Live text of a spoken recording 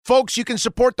Folks, you can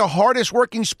support the hardest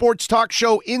working sports talk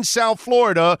show in South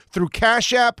Florida through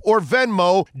Cash App or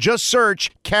Venmo. Just search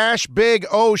Cash Big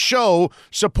O Show.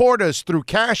 Support us through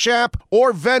Cash App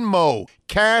or Venmo.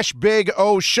 Cash Big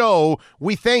O Show.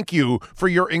 We thank you for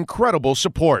your incredible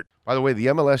support. By the way, the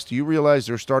MLS, do you realize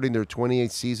they're starting their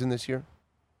 28th season this year?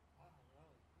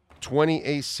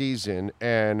 28th season,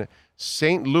 and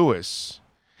St. Louis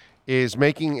is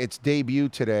making its debut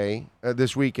today,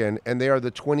 this weekend, and they are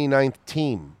the 29th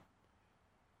team.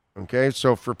 Okay,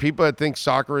 so for people that think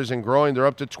soccer isn't growing, they're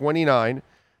up to 29.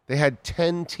 They had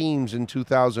 10 teams in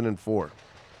 2004.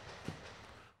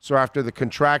 So after the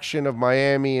contraction of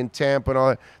Miami and Tampa and all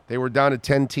that, they were down to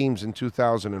 10 teams in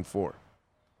 2004.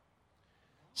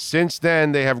 Since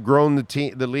then, they have grown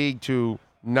the league to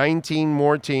 19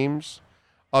 more teams.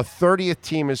 A 30th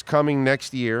team is coming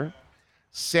next year.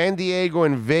 San Diego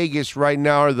and Vegas right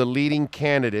now are the leading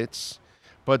candidates,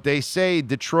 but they say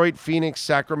Detroit, Phoenix,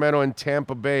 Sacramento, and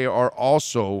Tampa Bay are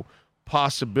also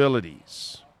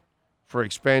possibilities for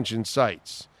expansion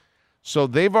sites. So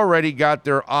they've already got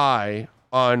their eye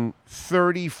on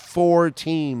 34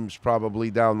 teams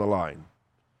probably down the line.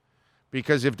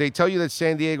 Because if they tell you that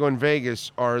San Diego and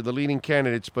Vegas are the leading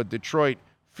candidates, but Detroit,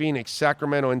 Phoenix,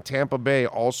 Sacramento, and Tampa Bay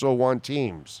also want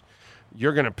teams,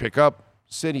 you're going to pick up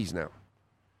cities now.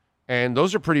 And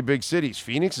those are pretty big cities.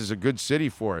 Phoenix is a good city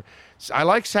for it. I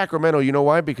like Sacramento. You know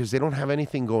why? Because they don't have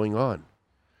anything going on.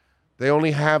 They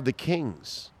only have the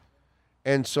Kings.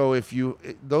 And so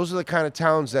those are the kind of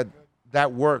towns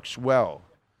that works well.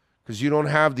 Because you don't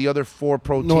have the other 4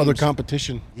 pro teams. No other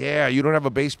competition. Yeah, you don't have a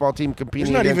baseball team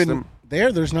competing against them.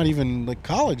 There's not even like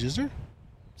college, is there?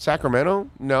 Sacramento?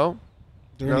 No.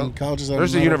 Colleges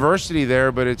There's a university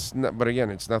there, but it's not, but again,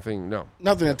 it's nothing. No,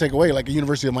 nothing to take away, like a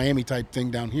University of Miami type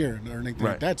thing down here or anything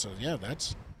like that. So yeah,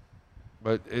 that's.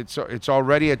 But it's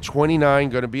already at 29,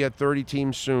 going to be at 30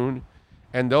 teams soon,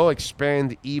 and they'll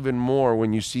expand even more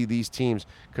when you see these teams.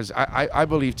 Because I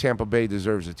believe Tampa Bay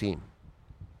deserves a team.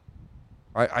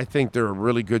 I think they're a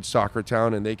really good soccer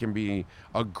town, and they can be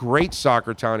a great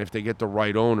soccer town if they get the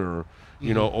right owner.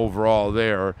 Overall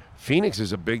there. Phoenix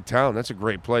is a big town. That's a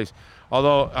great place.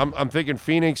 Although I'm thinking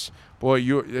Phoenix, boy,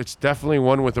 it's definitely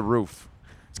one with a roof.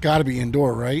 It's got to be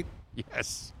indoor, right?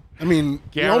 Yes. I mean,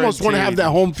 Guaranteed. You almost want to have that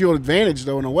home field advantage,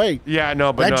 though, in a way. Yeah,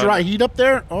 no, but that dry heat up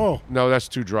there. Oh, no, that's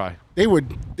too dry. They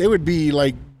would be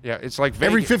like. Yeah, it's like Vegas.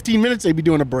 Every 15 minutes they'd be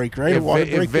doing a break, right?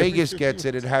 If Vegas gets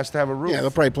it, it has to have a roof. Yeah,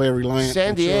 they'll probably play a Reliant.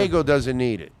 San Diego doesn't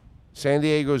need it. San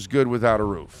Diego's good without a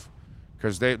roof.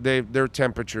 Because their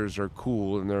temperatures are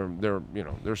cool and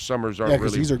their summers aren't really. Yeah,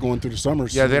 because these are going through the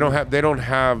summers. Yeah, they don't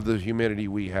have the humidity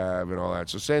we have and all that.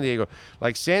 So San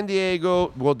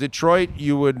Diego, Detroit,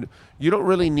 you don't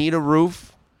really need a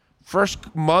roof.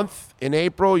 First month in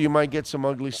April, you might get some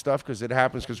ugly stuff because it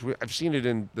happens. Because I've seen it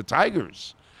in the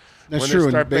Tigers. That's true.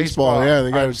 In baseball, yeah,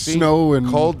 they got snow and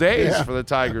cold days for the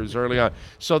Tigers early on.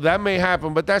 So that may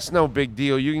happen, but that's no big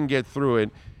deal. You can get through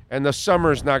it. And the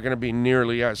summer is not going to be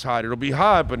nearly as hot. It'll be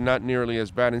hot, but not nearly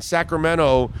as bad. In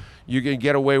Sacramento, you can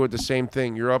get away with the same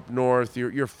thing. You're up north.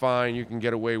 You're fine. You can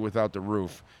get away without the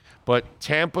roof. But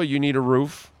Tampa, you need a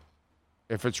roof.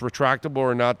 If it's retractable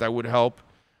or not, that would help.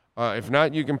 If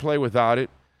not, you can play without it.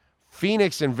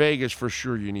 Phoenix and Vegas, for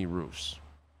sure, you need roofs.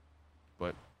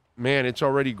 But, man, it's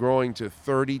already growing to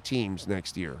 30 teams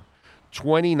next year.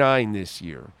 29 this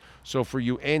year. So for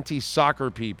you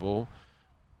anti-soccer people,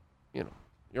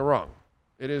 you're wrong.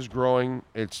 It is growing.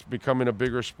 It's becoming a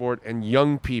bigger sport. And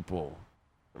young people,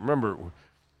 remember,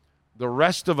 the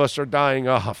rest of us are dying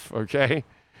off, okay?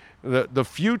 The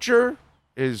future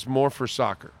is more for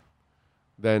soccer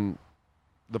than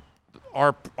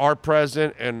our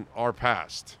present and our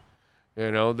past.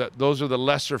 Those are the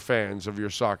lesser fans of your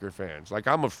soccer fans. Like,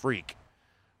 I'm a freak,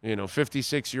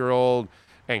 56-year-old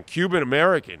and Cuban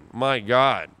American. My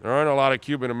God, there aren't a lot of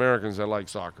Cuban Americans that like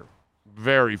soccer.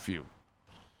 Very few.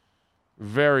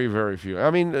 Very, very few.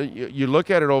 I mean, you look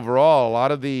at it overall, a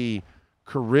lot of the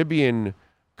Caribbean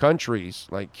countries,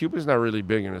 like Cuba's not really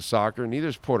big into soccer, neither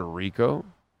is Puerto Rico.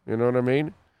 You know what I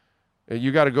mean?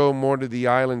 You got to go more to the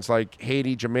islands like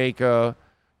Haiti, Jamaica.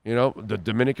 The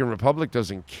Dominican Republic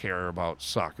doesn't care about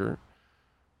soccer.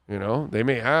 They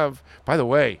may have. By the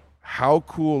way, how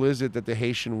cool is it that the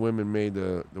Haitian women made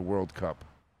the World Cup?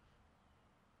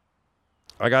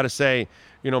 I got to say,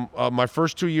 my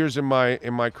first 2 years in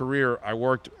my career, I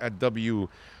worked at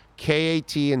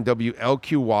WKAT and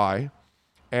WLQY,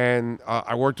 and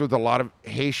I worked with a lot of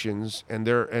Haitians and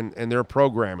their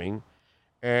programming,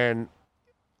 and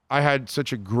I had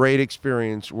such a great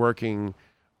experience working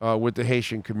with the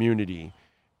Haitian community.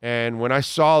 And when I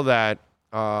saw that,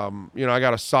 I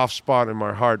got a soft spot in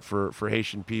my heart for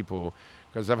Haitian people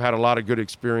because I've had a lot of good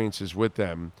experiences with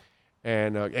them,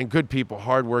 and good people,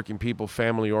 hardworking people,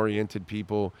 family-oriented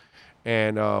people.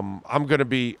 And I'm going to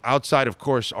be outside, of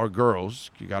course, our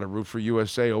girls. You got to root for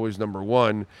USA, always number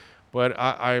one. But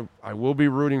I will be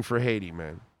rooting for Haiti,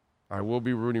 man. I will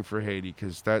be rooting for Haiti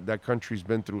because that country's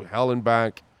been through hell and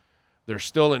back. They're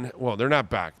still in, well, they're not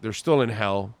back. They're still in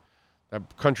hell.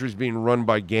 That country's being run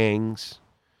by gangs.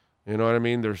 You know what I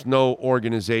mean? There's no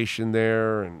organization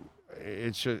there. And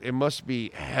it must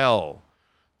be hell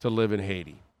to live in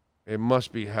Haiti. It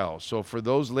must be hell. So for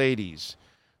those ladies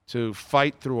to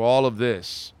fight through all of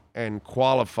this and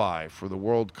qualify for the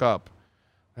World Cup,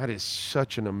 that is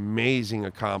such an amazing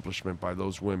accomplishment by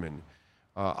those women.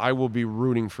 I will be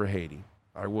rooting for Haiti.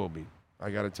 I will be. I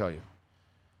got to tell you.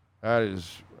 That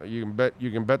is, you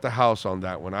can bet the house on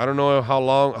that one. I don't know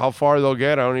how far they'll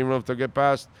get. I don't even know if they'll get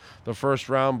past the first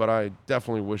round, but I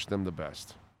definitely wish them the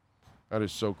best. That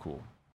is so cool.